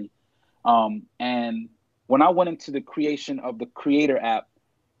took from me. And when I went into the creation of the Creator app,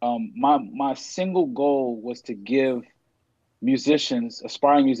 my single goal was to give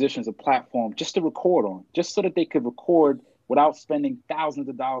aspiring musicians, a platform just to record on, just so that they could record without spending thousands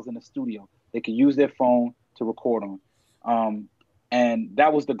of dollars in the studio. They could use their phone to record on. And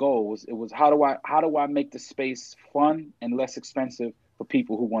that was the goal. It was how do I make the space fun and less expensive for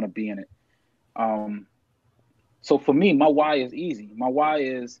people who want to be in it. So for me, my why is easy. My why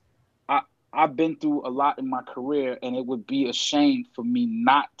is I've been through a lot in my career, and it would be a shame for me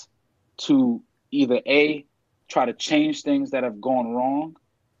not to either A, try to change things that have gone wrong,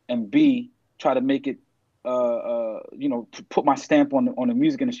 and B, try to make it, to put my stamp on the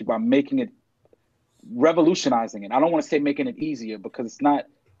music industry by making it, revolutionizing it. I don't want to say making it easier, because it's not.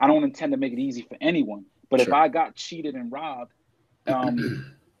 I don't intend to make it easy for anyone. But if I got cheated and robbed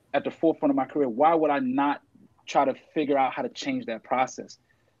at the forefront of my career, why would I not try to figure out how to change that process?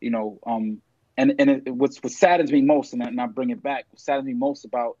 What saddens me most, and I bring it back, what saddens me most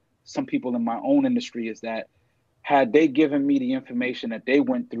about some people in my own industry is that had they given me the information that they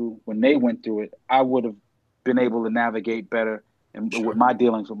went through when they went through it, I would have been able to navigate better with my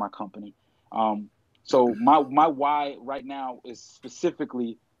dealings with my company. So my why right now is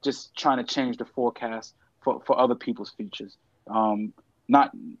specifically just trying to change the forecast for other people's futures.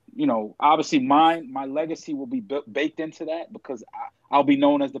 Not, obviously my legacy will be baked into that, because I'll be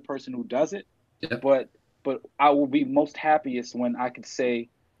known as the person who does it. Yeah. But I will be most happiest when I could say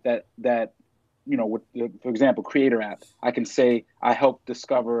that with for example, Creator app, I can say I helped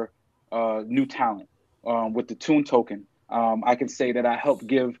discover new talent. With the Tune token, I can say that I helped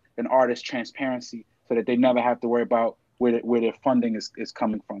give an artist transparency so that they never have to worry about where their funding is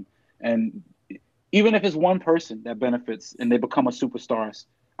coming from. And even if it's one person that benefits and they become a superstar,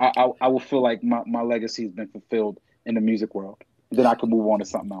 I will feel like my legacy has been fulfilled in the music world. Then I can move on to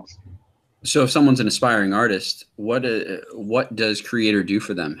something else. So if someone's an aspiring artist, what does Creator do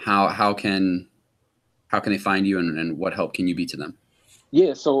for them? How can they find you, and what help can you be to them?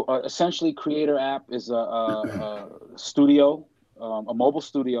 Yeah, so essentially Creator app is a studio, a mobile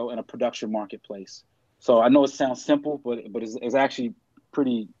studio, and a production marketplace. So I know it sounds simple, but it's actually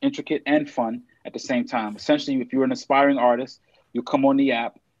pretty intricate and fun at the same time. Essentially, if you're an aspiring artist, you'll come on the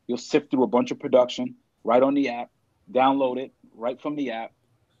app, you'll sift through a bunch of production right on the app, download it right from the app,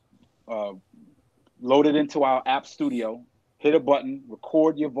 load it into our app studio, hit a button,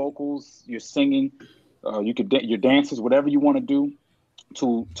 record your vocals, your singing, your dances, whatever you want to do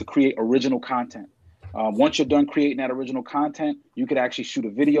to create original content. Once you're done creating that original content, you could actually shoot a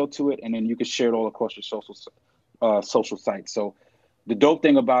video to it, and then you could share it all across your social sites. So the dope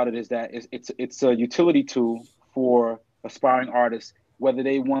thing about it is that it's a utility tool for aspiring artists, whether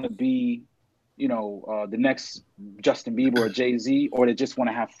they want to be, the next Justin Bieber or Jay-Z, or they just want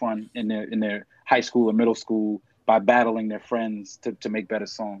to have fun in their high school or middle school by battling their friends to make better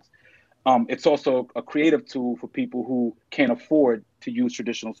songs. It's also a creative tool for people who can't afford to use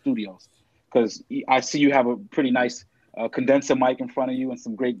traditional studios, because I see you have a pretty nice condenser mic in front of you and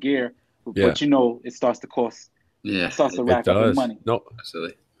some great gear, but it starts to cost. Yeah, it starts to rack up your money. No,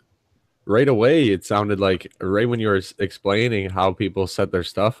 absolutely. Right away, it sounded like right when you were explaining how people set their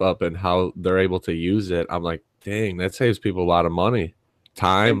stuff up and how they're able to use it, I'm like, dang, that saves people a lot of money,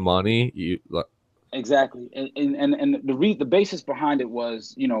 money. Exactly, and the basis behind it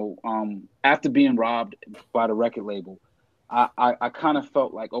was, after being robbed by the record label, I kind of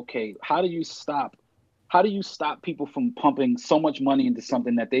felt like, okay, how do you stop people from pumping so much money into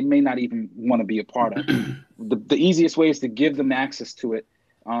something that they may not even want to be a part of? The easiest way is to give them access to it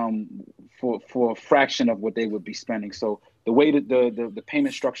for a fraction of what they would be spending. So the way that the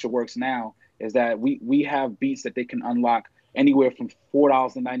payment structure works now is that we have beats that they can unlock anywhere from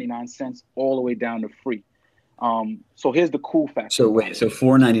 $4.99 all the way down to free. So here's the cool fact. So wait, so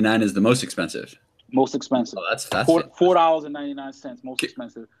 $4.99 is the most expensive? Most expensive. Oh, that's $4.99 most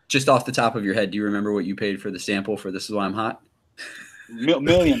expensive. Just off the top of your head, do you remember what you paid for the sample for "This Is Why I'm Hot"?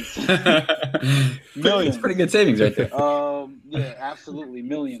 Millions. Millions. It's pretty good savings right there. Yeah, absolutely,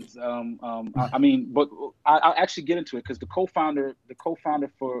 millions. I mean, but I'll actually get into it, because the co-founder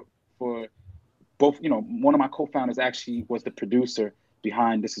for both, one of my co-founders actually was the producer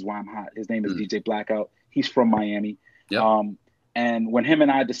behind "This Is Why I'm Hot." His name is DJ Blackout. He's from Miami. Yep. And when him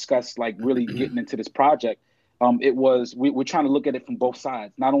and I discussed like really getting into this project, we're trying to look at it from both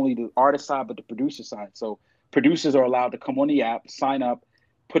sides, not only the artist side, but the producer side. So producers are allowed to come on the app, sign up,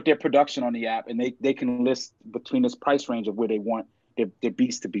 put their production on the app, and they can list between this price range of where they want their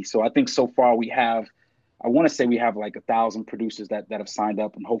beats to be. So I think so far we have I want to say we have like 1,000 producers that have signed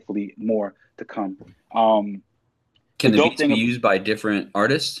up, and hopefully more to come. Can the beats be used by different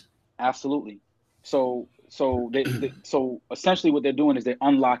artists? Absolutely. So so essentially what they're doing is they're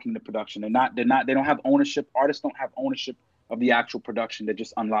unlocking the production. They don't have ownership. Artists don't have ownership of the actual production. They're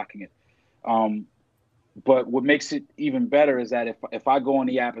just unlocking it. But what makes it even better is that if I go on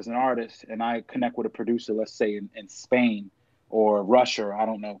the app as an artist and I connect with a producer, let's say in Spain or Russia, I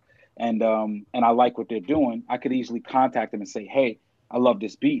don't know, and I like what they're doing, I could easily contact them and say, hey, I love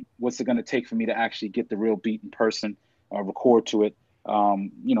this beat. What's it going to take for me to actually get the real beat in person, record to it,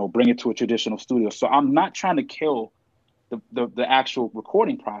 bring it to a traditional studio? So I'm not trying to kill the actual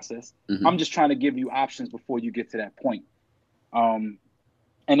recording process. Mm-hmm. I'm just trying to give you options before you get to that point.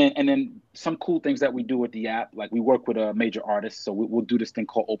 And then some cool things that we do with the app, like we work with a major artist. So we'll do this thing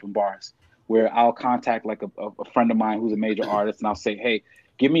called open bars, where I'll contact like a friend of mine who's a major artist, and I'll say, hey,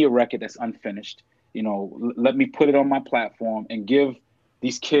 give me a record that's unfinished. Let me put it on my platform and give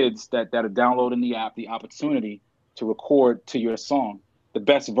these kids that are downloading the app the opportunity to record to your song. The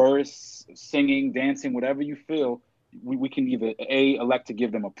best verse, singing, dancing, whatever you feel, we can either elect to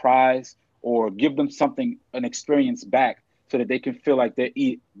give them a prize or give them something, an experience back, so that they can feel like they're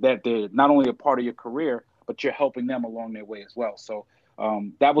not only a part of your career, but you're helping them along their way as well. So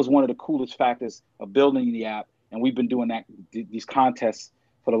that was one of the coolest factors of building the app. And we've been doing these contests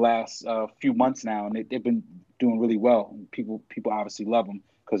for the last few months now, and they've been doing really well. And people obviously love them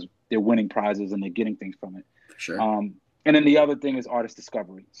because they're winning prizes and they're getting things from it. Sure. And then the other thing is artist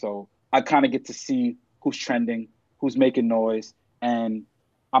discovery. So I kind of get to see who's trending, who's making noise, and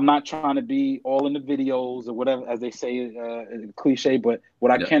I'm not trying to be all in the videos or whatever, as they say, cliche, but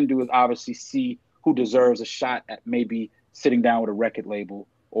what I can do is obviously see who deserves a shot at maybe sitting down with a record label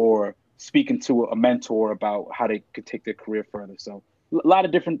or speaking to a mentor about how they could take their career further. So a lot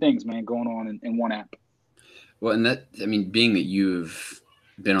of different things, man, going on in one app. Well, and being that you've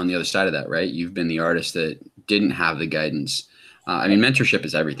been on the other side of that, right? You've been the artist that didn't have the guidance. Mentorship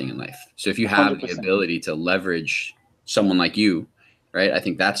is everything in life. So if you have 100%. The ability to leverage someone like you, right, I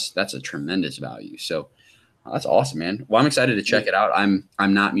think that's a tremendous value. So that's awesome, man. Well, I'm excited to check it out. I'm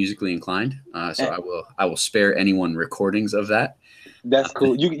not musically inclined, so I will spare anyone recordings of that. That's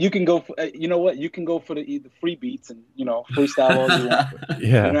cool. You can go for, you know what? You can go for the free beats and freestyle all you want.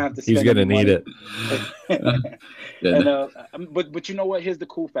 Yeah, you don't have to spend he's gonna need it. But you know what? Here's the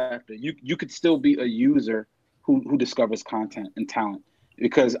cool factor. You could still be a user who discovers content and talent,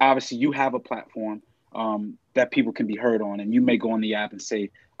 because obviously you have a platform that people can be heard on, and you may go on the app and say,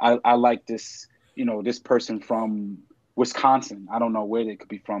 I like this, this person from Wisconsin. I don't know where they could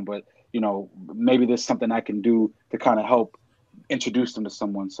be from, but maybe there's something I can do to kind of help introduce them to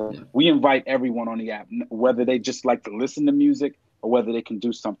someone. So we invite everyone on the app, whether they just like to listen to music or whether they can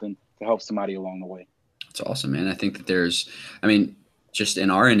do something to help somebody along the way. That's awesome, man. I think that there's, just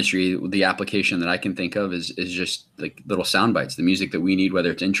in our industry, the application that I can think of is just like little sound bites, the music that we need,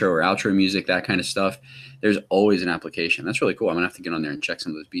 whether it's intro or outro music, that kind of stuff. There's always an application. That's really cool. I'm gonna have to get on there and check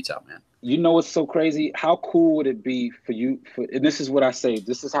some of those beats out, man. What's so crazy? How cool would it be for you? And this is what I say.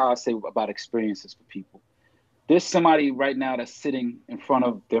 This is how I say about experiences for people. There's somebody right now that's sitting in front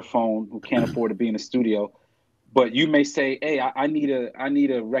of their phone who can't afford to be in the studio, but you may say, hey, I need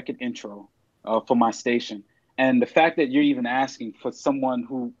a record intro for my station. And the fact that you're even asking for someone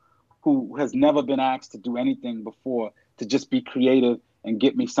who has never been asked to do anything before to just be creative and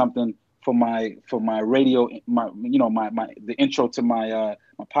get me something for my radio, the intro to my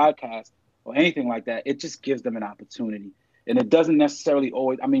podcast or anything like that, it just gives them an opportunity. And it doesn't necessarily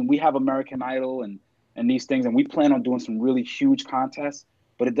always, we have American Idol and these things, and we plan on doing some really huge contests,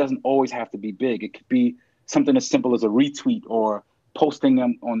 but it doesn't always have to be big. It could be something as simple as a retweet or posting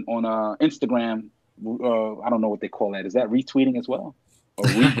them on Instagram. I don't know what they call that. Is that retweeting as well? Or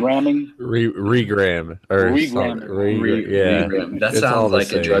regramming? Regram. Or regram. That sounds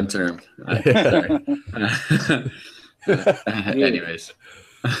like a drug term. Anyways.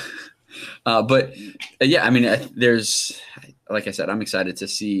 There's, like I said, I'm excited to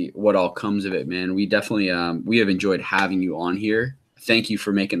see what all comes of it, man. We definitely, we have enjoyed having you on here. Thank you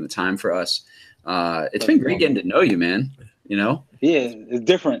for making the time for us. It's been great getting to know you, man. Yeah, it's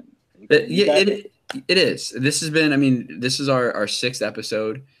different. It is. This has been, this is our 6th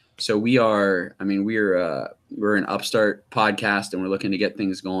episode. So we're an upstart podcast and we're looking to get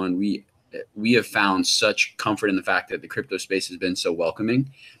things going. We have found such comfort in the fact that the crypto space has been so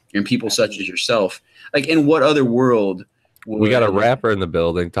welcoming, and people such as yourself, like, in what other world We got a rapper in the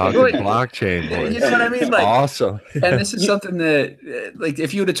building talking blockchain, boys. You know what I mean? Like, awesome. And this is something that, like,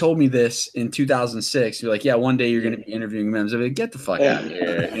 if you would have told me this in 2006, you're like, yeah, one day you're going to be interviewing Mims. I'd be like, get the fuck out of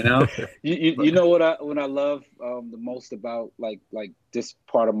here, you know? You know what I love the most about like this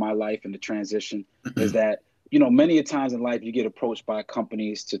part of my life and the transition is that, you know, many a times in life you get approached by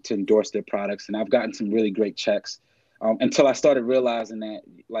companies to endorse their products, and I've gotten some really great checks until I started realizing that,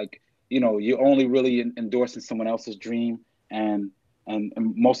 like, you know, you're only really endorsing someone else's dream. And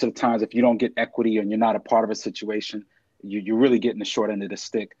most of the times, if you don't get equity and you're not a part of a situation, you're really getting the short end of the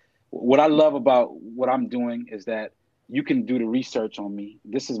stick. What I love about what I'm doing is that you can do the research on me.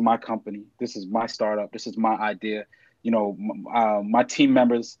 This is my company. This is my startup. This is my idea. You know, my team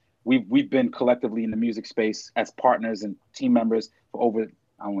members, we've been collectively in the music space as partners and team members for over,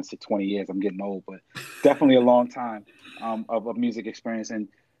 I don't want to say 20 years. I'm getting old, but definitely a long time of music experience. And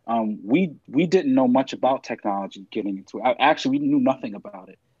we didn't know much about technology getting into it. Actually, we knew nothing about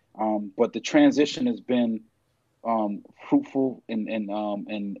it. But the transition has been fruitful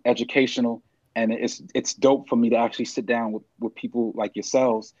and educational, and it's dope for me to actually sit down with people like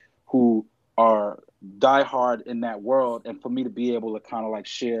yourselves who are diehard in that world, and for me to be able to kind of like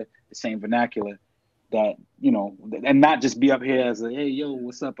share the same vernacular that, you know, and not just be up here as a, hey, yo,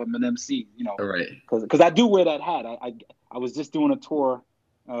 what's up? I'm an MC, you know, right? Because I do wear that hat. I was just doing a tour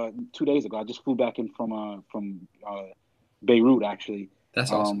 2 days ago. I just flew back in from Beirut, actually.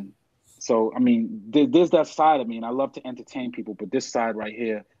 That's awesome. So, I mean, there's that side of me, and I love to entertain people, but this side right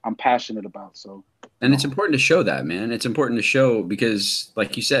here, I'm passionate about. So, and it's important to show that, man. It's important to show because,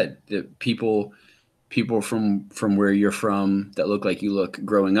 like you said, the people from where you're from that look like you look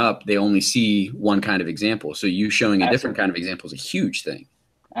growing up, they only see one kind of example. So you showing a different kind of example is a huge thing.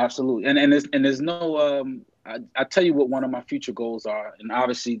 Absolutely. And there's no, I tell you what one of my future goals are, and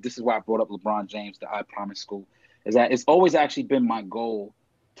obviously this is why I brought up LeBron James, the I Promise School, is that it's always actually been my goal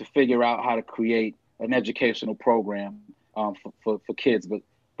to figure out how to create an educational program for kids,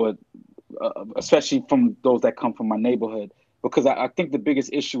 but especially from those that come from my neighborhood, because I think the biggest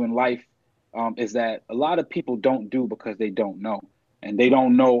issue in life is that a lot of people don't do because they don't know, and they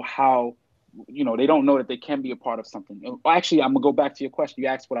don't know how, you know, they don't know that they can be a part of something. Actually, I'm gonna go back to your question. You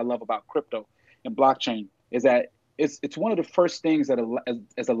asked what I love about crypto and blockchain is that it's one of the first things that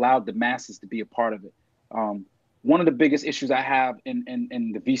has allowed the masses to be a part of it. One of the biggest issues I have in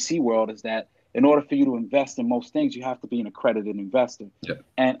the VC world is that in order for you to invest in most things, you have to be an accredited investor. Yeah.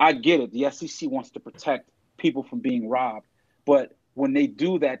 And I get it. The SEC wants to protect people from being robbed. But when they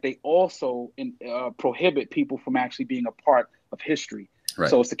do that, they also prohibit people from actually being a part of history. Right.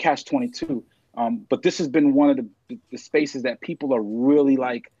 So it's a catch-22. But this has been one of the spaces that people are really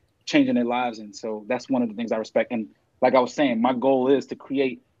like changing their lives in. So that's one of the things I respect. And like I was saying, my goal is to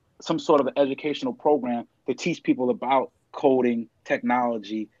create some sort of an educational program to teach people about coding,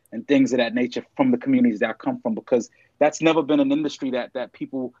 technology, and things of that nature from the communities that I come from, because that's never been an industry that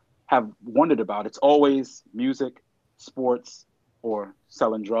people have wondered about. It's always music, sports, or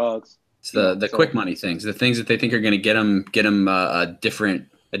selling drugs. It's the quick money things, the things that they think are going to get them a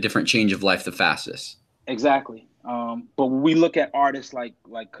different change of life the fastest. Exactly. But when we look at artists like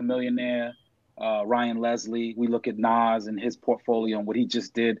Chamillionaire, Ryan Leslie, we look at Nas and his portfolio and what he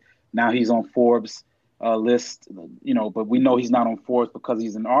just did. Now he's on Forbes list, you know, but we know he's not on Forbes because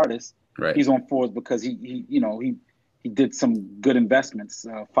he's an artist. Right. He's on Forbes because he did some good investments,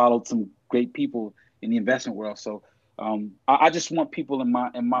 followed some great people in the investment world. So I just want people in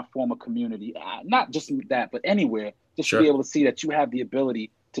my former community, not just that, but anywhere, just to be able to see that you have the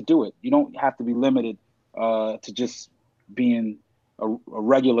ability to do it. You don't have to be limited to just being a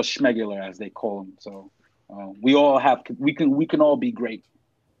regular schmegular, as they call them. So we can all be great.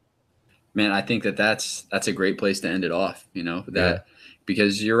 Man, I think that's a great place to end it off, you know,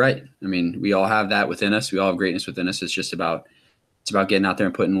 because you're right. I mean, we all have that within us. We all have greatness within us. It's just about getting out there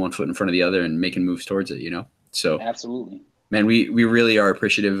and putting one foot in front of the other and making moves towards it, you know? So absolutely, man, we really are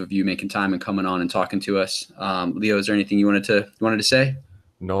appreciative of you making time and coming on and talking to us. Leo, is there anything you wanted to say?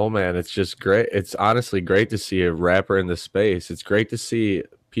 No, man, it's just great. It's honestly great to see a rapper in the space. It's great to see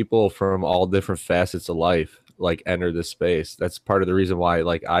people from all different facets of life like enter the space. That's part of the reason why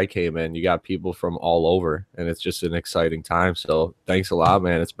like I came in. You got people from all over, and it's just an exciting time. So thanks a lot,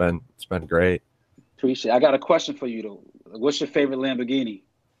 man. It's been great. Appreciate it. I got a question for you though. What's your favorite Lamborghini?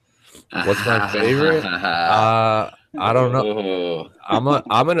 What's my favorite? I don't know. I'm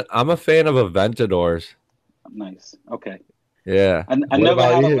a fan of Aventadors. Nice. Okay. Yeah. I never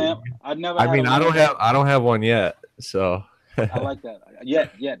had a Lambo. I don't have one yet. So I like that.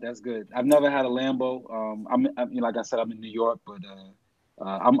 Yeah, that's good. I've never had a Lambo. I'm like I said, I'm in New York, but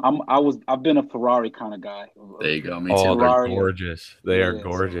I've been a Ferrari kind of guy. There you go. Me too. Oh, they're Ferrari, gorgeous. They are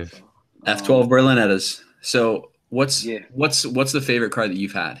gorgeous. F12 Berlinettas. So what's Yeah. the favorite car that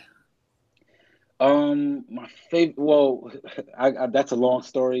you've had? My favorite. Well, that's a long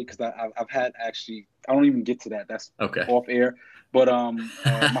story because I've had actually. I don't even get to that. That's Okay. off air. But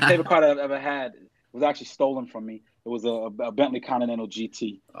my favorite car that I've ever had was actually stolen from me. It was a Bentley Continental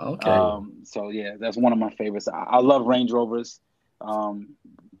GT. Okay. So yeah, that's one of my favorites. I love Range Rovers,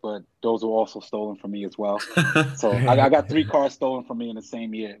 but those were also stolen from me as well. So I got 3 cars stolen from me in the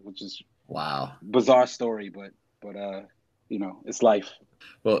same year, which is Wow. bizarre story, but you know, it's life.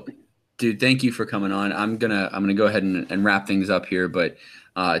 Well, dude, thank you for coming on. I'm gonna go ahead and wrap things up here, but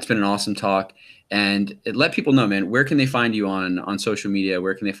it's been an awesome talk. And let people know, man, where can they find you on social media?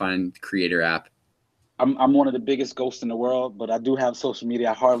 Where can they find the Creator app? I'm one of the biggest ghosts in the world, but I do have social media.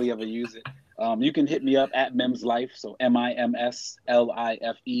 I hardly ever use it. You can hit me up at Mims Life, so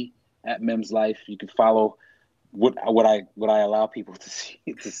MIMSLIFE at Mims Life. You can follow what I allow people to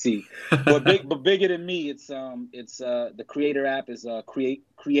see. But bigger than me, it's the Creator app is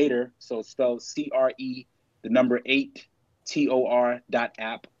Creator, so it's spelled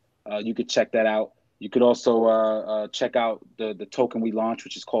CRE8TOR.app. You could check that out. You could also check out the token we launched,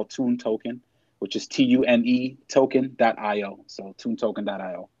 which is called Tune Token, which is TUNE token.io. So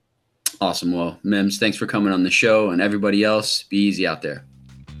tunetoken.io. Awesome. Well, Mims, thanks for coming on the show, and everybody else, be easy out there.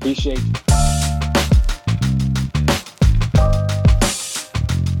 Appreciate you.